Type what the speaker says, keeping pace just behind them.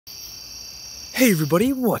Hey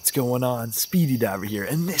everybody, what's going on? Speedy Diver here,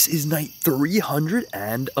 and this is night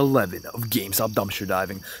 311 of Gamestop dumpster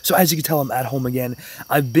diving. So as you can tell, I'm at home again.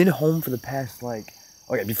 I've been home for the past,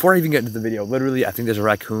 okay, before I even get into the video, literally, I think there's a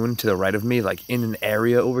raccoon to the right of me, like in an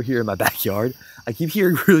area over here in my backyard. I keep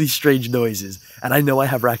hearing really strange noises, and I know I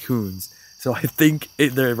have raccoons. So I think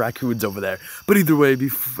there are raccoons over there. But either way,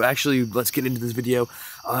 actually, let's get into this video.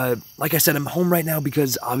 Like I said, I'm home right now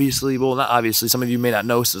because obviously, well, not obviously, some of you may not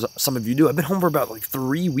know, so some of you do. I've been home for about like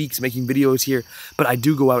 3 weeks making videos here, but I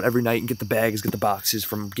do go out every night and get the bags, get the boxes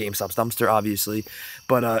from GameStop's dumpster, obviously.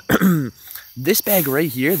 But this bag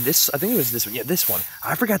right here, I think it was this one. Yeah, this one.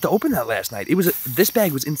 I forgot to open that last night. This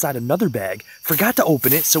bag was inside another bag. Forgot to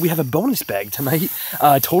open it, so we have a bonus bag tonight.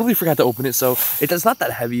 Totally forgot to open it, so it's not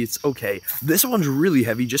that heavy. It's okay. This one's really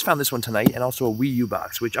heavy. Just found this one tonight, and also a Wii U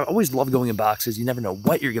box, which I always love going in boxes. You never know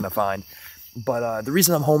what you're gonna find. But the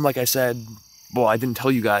reason I'm home, like I said, well, I didn't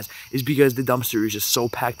tell you guys, is because the dumpster is just so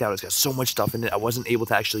packed out. It's got so much stuff in it. I wasn't able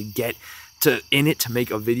to actually get in it to make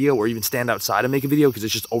a video or even stand outside and make a video because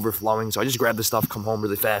it's just overflowing. So I just grabbed the stuff, come home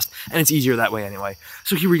really fast, and it's easier that way anyway.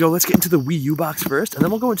 So here we go. Let's get into the Wii U box first, and then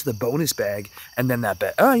we'll go into the bonus bag, and then that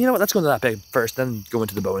bag. Oh, you know what? Let's go into that bag first, then go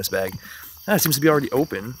into the bonus bag. It seems to be already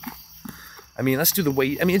open. I mean, let's do the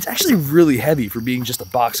weight. I mean, it's actually really heavy for being just a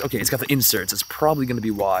box. Okay, it's got the inserts. It's probably going to be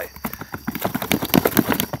why.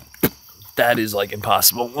 That is, like,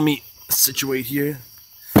 impossible. Let me situate here.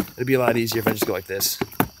 It'd be a lot easier if I just go like this.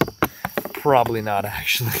 Probably not,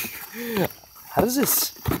 actually. How does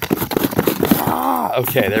this...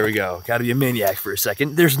 Okay, there we go. Gotta be a maniac for a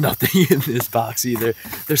second. There's nothing in this box either.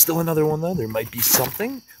 There's still another one, though. There might be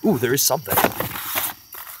something. Ooh, there is something.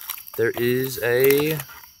 There is a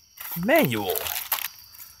manual,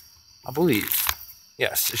 I believe.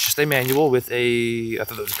 Yes, it's just a manual with a... I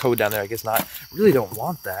thought there was a code down there. I guess not. Really don't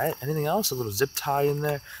want that. Anything else? A little zip tie in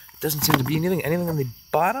there. It doesn't seem to be anything on the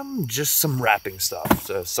bottom. Just some wrapping stuff.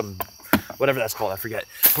 So some... whatever that's called, I forget.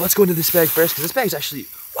 But let's go into this bag first, because this bag is actually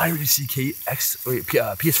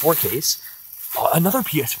PS4 case. Oh, another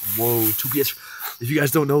Whoa, 2 PS. If you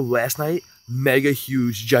guys don't know, last night, mega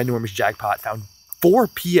huge, ginormous jackpot. Found 4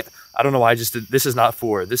 I don't know why I just did. This is not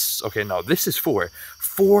 4. Okay, no, this is 4.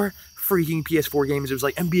 4 freaking PS4 games. It was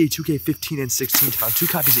like NBA 2K15 and 16. Found 2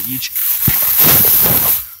 copies of each.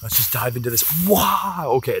 Let's just dive into this.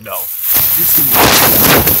 Wow. Okay, no. This is...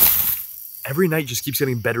 every night just keeps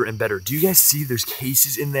getting better and better. Do you guys see there's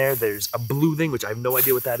cases in there? There's a blue thing, which I have no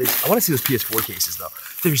idea what that is. I want to see those PS4 cases, though.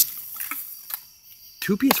 There's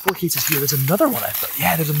 2 PS4 cases here. There's another one, I thought.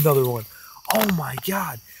 Yeah, there's another one. Oh, my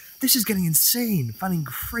God. This is getting insane. Finding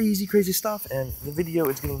crazy, crazy stuff. And the video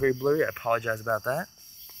is getting very blurry. I apologize about that.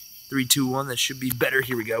 3, 2, 1. That should be better.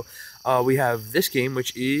 Here we go. We have this game,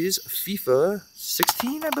 which is FIFA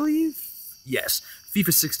 16, I believe? Yes.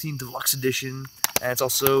 FIFA 16 Deluxe Edition. And it's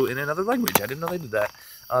also in another language. I didn't know they did that.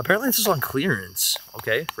 Apparently this is on clearance,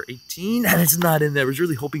 okay, for 18, and it's not in there. I was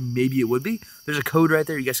really hoping maybe it would be. There's a code right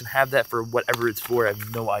there. You guys can have that for whatever it's for. I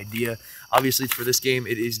have no idea. Obviously, it's for this game.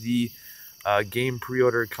 It is the game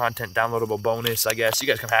pre-order content downloadable bonus, I guess. You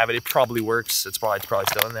guys can have it. It probably works. It's probably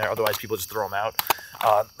still in there. Otherwise, people just throw them out.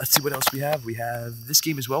 Let's see what else we have. We have this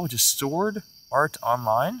game as well, which is Sword Art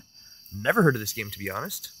Online. Never heard of this game, to be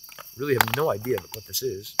honest. Really have no idea what this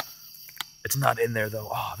is. It's not in there, though.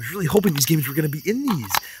 Oh, I was really hoping these games were going to be in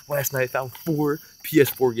these. Last night, I found 4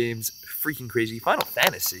 PS4 games. Freaking crazy. Final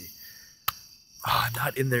Fantasy.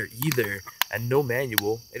 Not in there either. And no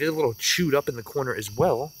manual. It is a little chewed up in the corner as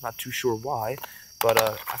well. Not too sure why. But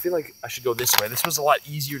I feel like I should go this way. This was a lot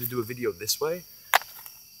easier to do a video this way.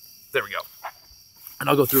 There we go. And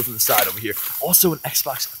I'll go through from the side over here. Also, an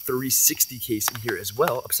Xbox 360 case in here as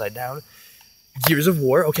well, upside down. Gears of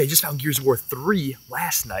War. Okay, just found Gears of War 3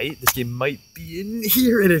 last night. This game might be in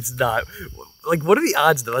here, and it's not. Like, what are the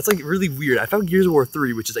odds, though? That's, like, really weird. I found Gears of War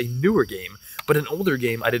 3, which is a newer game, but an older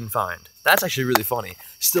game I didn't find. That's actually really funny.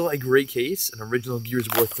 Still a great case, an original Gears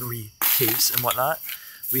of War 3 case and whatnot.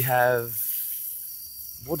 We have...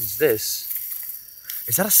 what is this?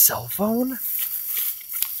 Is that a cell phone?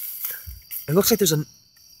 It looks like there's a...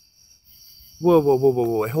 Whoa,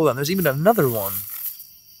 wait, hold on. There's even another one.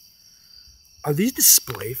 Are these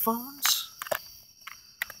display phones?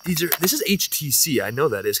 This is HTC. I know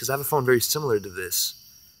that is because I have a phone very similar to this.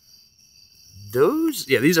 Those,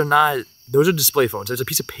 yeah, these are not. Those are display phones. There's a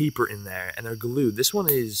piece of paper in there, and they're glued. This one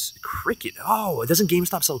is Cricket. Oh, doesn't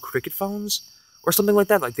GameStop sell Cricket phones or something like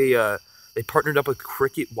that? Like they partnered up with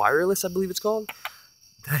Cricket Wireless, I believe it's called.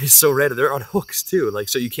 That is so random. They're on hooks too, like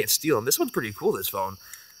so you can't steal them. This one's pretty cool. This phone.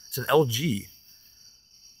 It's an LG.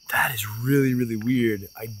 That is really, really weird.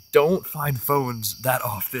 I don't find phones that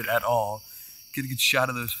often at all. get a good shot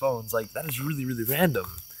of those phones. Like, that is really, really random.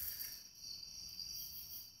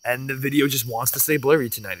 And the video just wants to stay blurry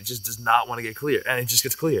tonight. It just does not want to get clear. And it just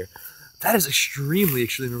gets clear. That is extremely,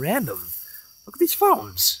 extremely random. Look at these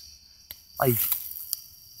phones. Like,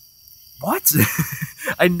 what?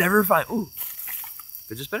 I never find... Ooh.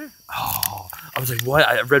 Fidget spinner? Oh. I was like, what?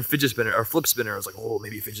 I read fidget spinner or flip spinner. I was like, oh,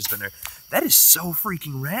 maybe a fidget spinner. That is so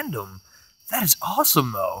freaking random. That is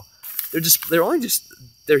awesome, though. They're just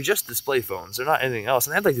display phones. They're not anything else.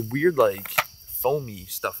 And they have, like, weird, like, foamy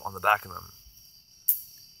stuff on the back of them.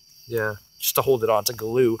 Yeah, just to hold it on. It's a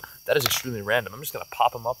glue. That is extremely random. I'm just going to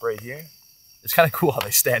pop them up right here. It's kind of cool how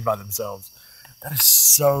they stand by themselves. That is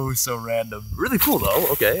so, so random. Really cool, though.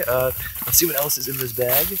 Okay, let's see what else is in this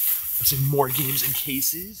bag. Let's see more games in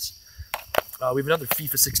cases. We have another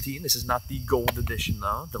FIFA 16. This is not the gold edition,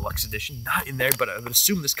 though. Deluxe edition. Not in there, but I would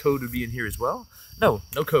assume this code would be in here as well. No,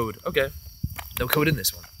 no code. Okay. No code in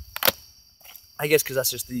this one. I guess because that's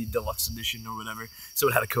just the deluxe edition or whatever. So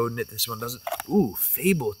it had a code in it. This one doesn't. Ooh,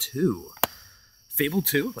 Fable 2. Fable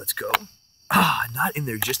 2? Let's go. Ah, not in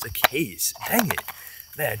there, just a case. Dang it.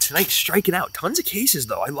 Man, tonight striking out. Tons of cases,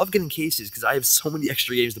 though. I love getting cases because I have so many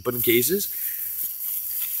extra games to put in cases.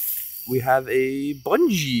 We have a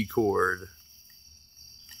bungee cord.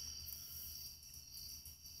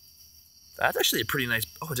 That's actually a pretty nice...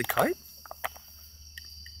 Oh, is it cut?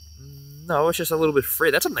 No, it's just a little bit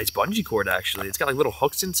frayed. That's a nice bungee cord, actually. It's got like little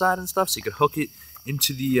hooks inside and stuff, so you could hook it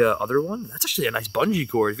into the other one. That's actually a nice bungee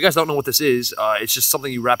cord. If you guys don't know what this is, it's just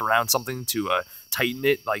something you wrap around something to tighten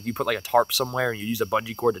it. Like you put like a tarp somewhere and you use a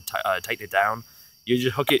bungee cord to tighten it down. You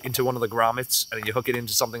just hook it into one of the grommets, and then you hook it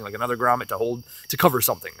into something like another grommet to cover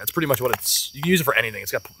something. That's pretty much what it's... You can use it for anything.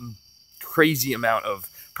 It's got crazy amount of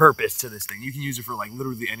purpose to this thing. You can use it for like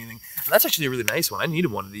literally anything. And that's actually a really nice one. I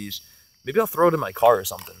needed one of these. Maybe I'll throw it in my car or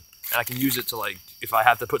something. And I can use it to, like, if I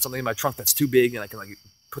have to put something in my trunk that's too big, and I can, like,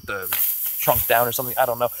 put the trunk down or something. I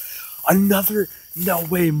don't know. Another... No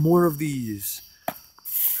way, more of these.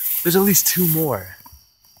 There's at least 2 more.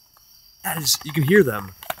 That is... You can hear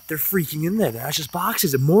them. They're freaking in there. That's just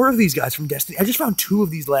boxes. And more of these guys from Destiny. I just found 2 of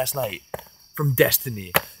these last night from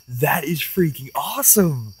Destiny. That is freaking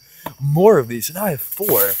awesome. More of these. So now I have 4.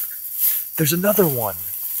 There's another one.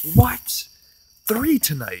 What? 3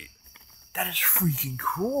 tonight. That is freaking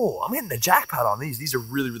cool. I'm getting the jackpot on these. These are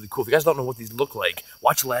really, really cool. If you guys don't know what these look like,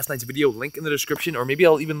 watch last night's video, link in the description, or maybe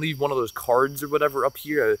I'll even leave one of those cards or whatever up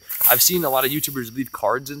here. I've seen a lot of YouTubers leave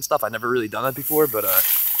cards and stuff. I've never really done that before, but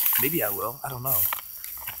maybe I will. I don't know.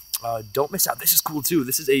 Don't miss out. This is cool, too.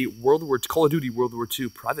 This is a Call of Duty World War II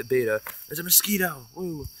private beta. There's a mosquito.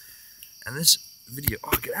 Woo. And this video...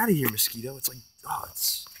 Oh, get out of here, mosquito. It's like... Oh,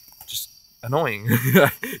 it's just... annoying. You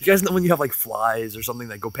guys know when you have like flies or something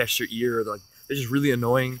that go past your ear, or they're just really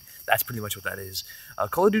annoying? That's pretty much what that is.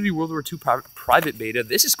 Call of Duty World War II private beta.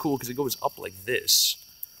 This is cool because it goes up like this.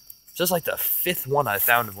 Just like the 5th one I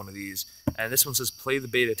found of one of these. And this one says play the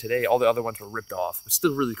beta today. All the other ones were ripped off. But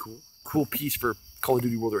still really cool. Cool piece for Call of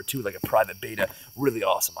Duty World War II, like a private beta. Really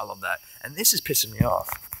awesome. I love that. And this is pissing me off.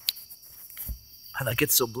 And that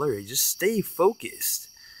gets so blurry. Just stay focused.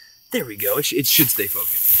 There we go. It should stay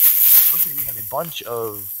focused. Looks like we have a bunch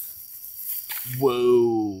of,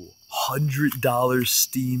 whoa, $100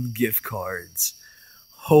 Steam gift cards.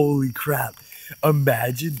 Holy crap.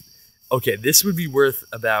 Imagine, okay, this would be worth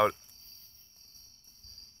about,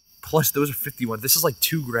 plus those are 51. This is like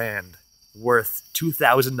 $2,000 worth,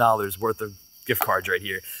 $2,000 worth of gift cards right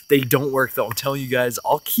here. They don't work though. I'm telling you guys,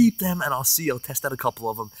 I'll keep them and I'll test out a couple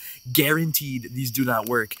of them. Guaranteed these do not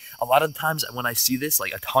work. A lot of times when I see this,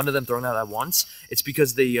 like a ton of them thrown out at once, it's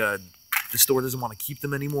because the store doesn't want to keep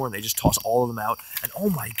them anymore and they just toss all of them out. And oh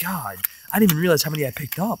my god, I didn't even realize how many I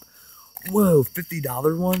picked up. Whoa,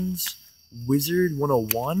 $50 ones. Wizard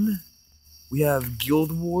 101. We have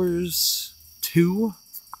Guild Wars 2.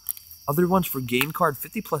 Other ones for game card,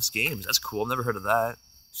 50 plus games. That's cool. I've never heard of that.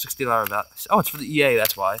 $60 value. Oh, it's for the EA,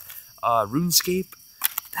 that's why. RuneScape.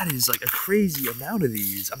 That is like a crazy amount of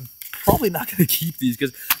these. I'm probably not going to keep these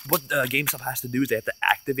because what Gamestop has to do is they have to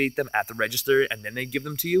activate them at the register and then they give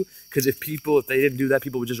them to you. Because if they didn't do that,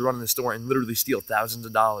 people would just run in the store and literally steal thousands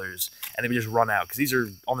of dollars and they would just run out because these are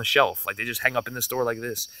on the shelf. Like they just hang up in the store like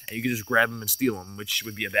this and you can just grab them and steal them, which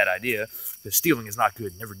would be a bad idea because stealing is not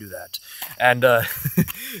good. Never do that. And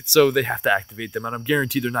so they have to activate them, and I'm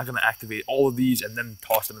guaranteed they're not going to activate all of these and then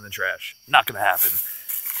toss them in the trash. Not going to happen.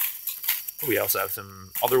 We also have some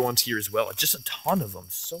other ones here as well. Just a ton of them.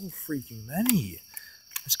 So freaking many.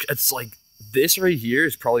 It's like, this right here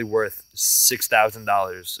is probably worth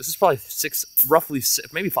 $6,000. This is probably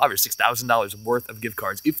maybe $5,000 or $6,000 worth of gift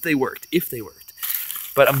cards if they worked.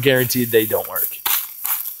 But I'm guaranteed they don't work.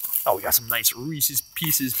 Oh, we got some nice Reese's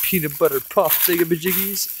Pieces peanut butter puff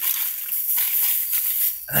thingamajiggies.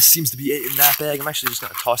 And that seems to be it in that bag. I'm actually just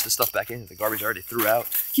going to toss this stuff back in. The garbage I already threw out.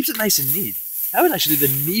 Keeps it nice and neat. That was actually the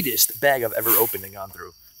neatest bag I've ever opened and gone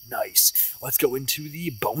through. Nice. Let's go into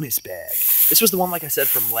the bonus bag. This was the one, like I said,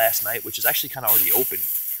 from last night, which is actually kind of already open.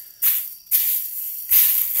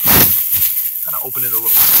 Kind of open it a little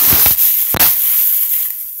bit.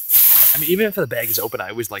 I mean, even if the bag is open, I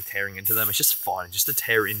always like tearing into them. It's just fun, just to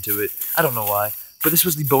tear into it. I don't know why. But this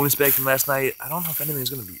was the bonus bag from last night. I don't know if anything's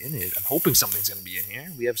going to be in it. I'm hoping something's going to be in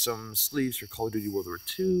here. We have some sleeves for Call of Duty World War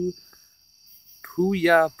II.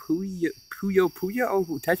 Puyo,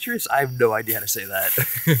 Tetris? I have no idea how to say that.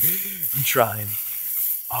 I'm trying.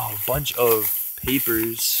 Oh, a bunch of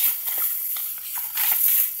papers.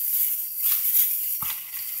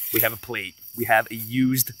 We have a plate. We have a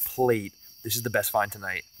used plate. This is the best find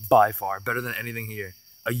tonight, by far. Better than anything here.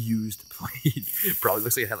 A used plate. Probably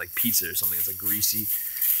looks like it had like pizza or something. It's like greasy.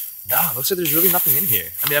 Nah, looks like there's really nothing in here.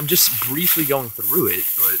 I mean, I'm just briefly going through it,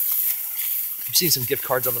 but I'm seeing some gift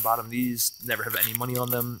cards on the bottom. These never have any money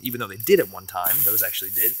on them, even though they did at one time. Those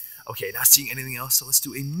actually did. Okay, not seeing anything else, so let's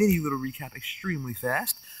do a mini little recap extremely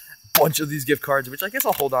fast. Bunch of these gift cards, which I guess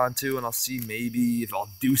I'll hold on to, and I'll see maybe if I'll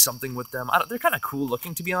do something with them. They're kind of cool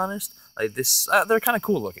looking, to be honest. Like this, they're kind of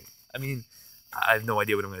cool looking. I mean, I have no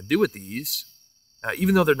idea what I'm going to do with these.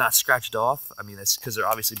 Even though they're not scratched off, I mean, it's because they're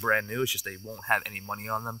obviously brand new. It's just they won't have any money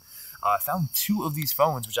on them. I found 2 of these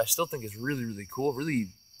phones, which I still think is really, really cool. Really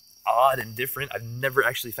odd and different. I've never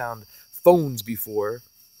actually found phones before.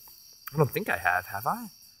 I don't think I have I?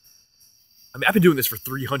 I mean, I've been doing this for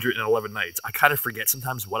 311 nights. I kind of forget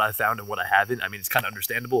sometimes what I found and what I haven't. I mean, it's kind of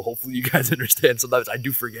understandable. Hopefully you guys understand. Sometimes I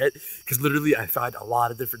do forget because literally I find a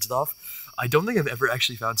lot of different stuff. I don't think I've ever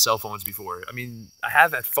actually found cell phones before. I mean, I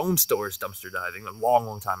have at phone stores dumpster diving a long,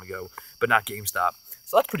 long time ago, but not GameStop.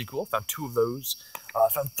 So that's pretty cool. I found 2 of those. I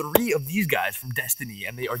found 3 of these guys from Destiny,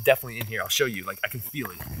 and they are definitely in here. I'll show you. Like, I can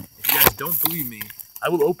feel it. If you guys don't believe me, I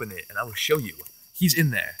will open it, and I will show you. He's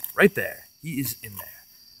in there. Right there. He is in there.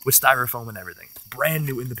 With styrofoam and everything. Brand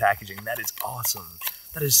new in the packaging. That is awesome.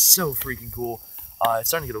 That is so freaking cool. It's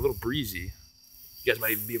starting to get a little breezy. You guys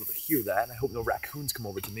might even be able to hear that. And I hope no raccoons come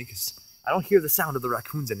over to me because I don't hear the sound of the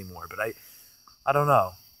raccoons anymore. But I don't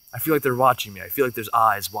know. I feel like they're watching me. I feel like there's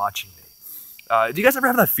eyes watching me. Do you guys ever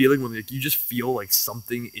have that feeling when like, you just feel like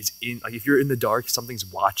something is in... Like if you're in the dark, something's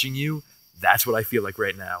watching you? That's what I feel like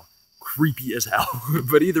right now. Creepy as hell.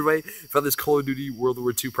 But either way, found this Call of Duty World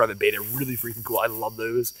War II private beta. Really freaking cool. I love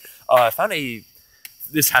those. I found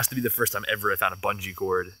this has to be the first time ever I found a bungee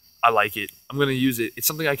cord. I like it. I'm going to use it. It's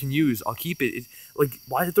something I can use. I'll keep it. Like,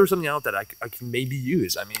 why throw something out that I can maybe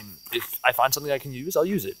use? I mean, if I find something I can use, I'll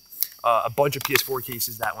use it. A bunch of PS4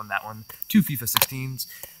 cases. That one. 2 FIFA 16s.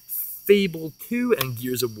 Fable 2 and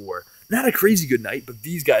Gears of War. Not a crazy good night, but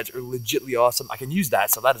these guys are legitly awesome. I can use that,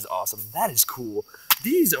 so that is awesome. That is cool.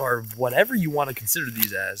 These are whatever you want to consider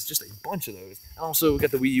these as. Just a bunch of those. And also, we got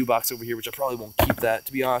the Wii U box over here, which I probably won't keep that,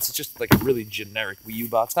 to be honest. It's just like a really generic Wii U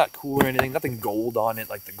box. Not cool or anything. Nothing gold on it,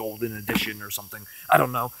 like the golden edition or something. I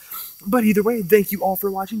don't know. But either way, thank you all for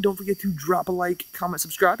watching. Don't forget to drop a like, comment,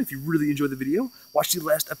 subscribe if you really enjoyed the video. Watch the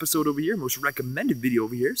last episode over here, most recommended video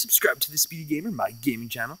over here. Subscribe to The Speedy Gamer, my gaming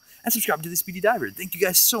channel. And subscribe to The Speedy Diver. Thank you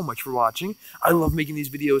guys so much for watching. I love making these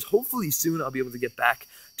videos. Hopefully soon I'll be able to get back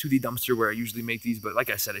to the dumpster where I usually make these, but like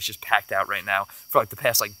I said, it's just packed out right now for like the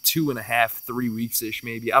past like 2.5, 3 weeks-ish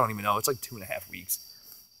maybe. I don't even know. It's like 2.5 weeks.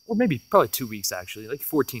 Or maybe probably 2 weeks actually, like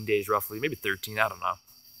 14 days roughly, maybe 13, I don't know.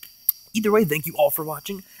 Either way, thank you all for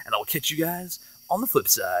watching, and I'll catch you guys on the flip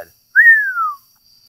side.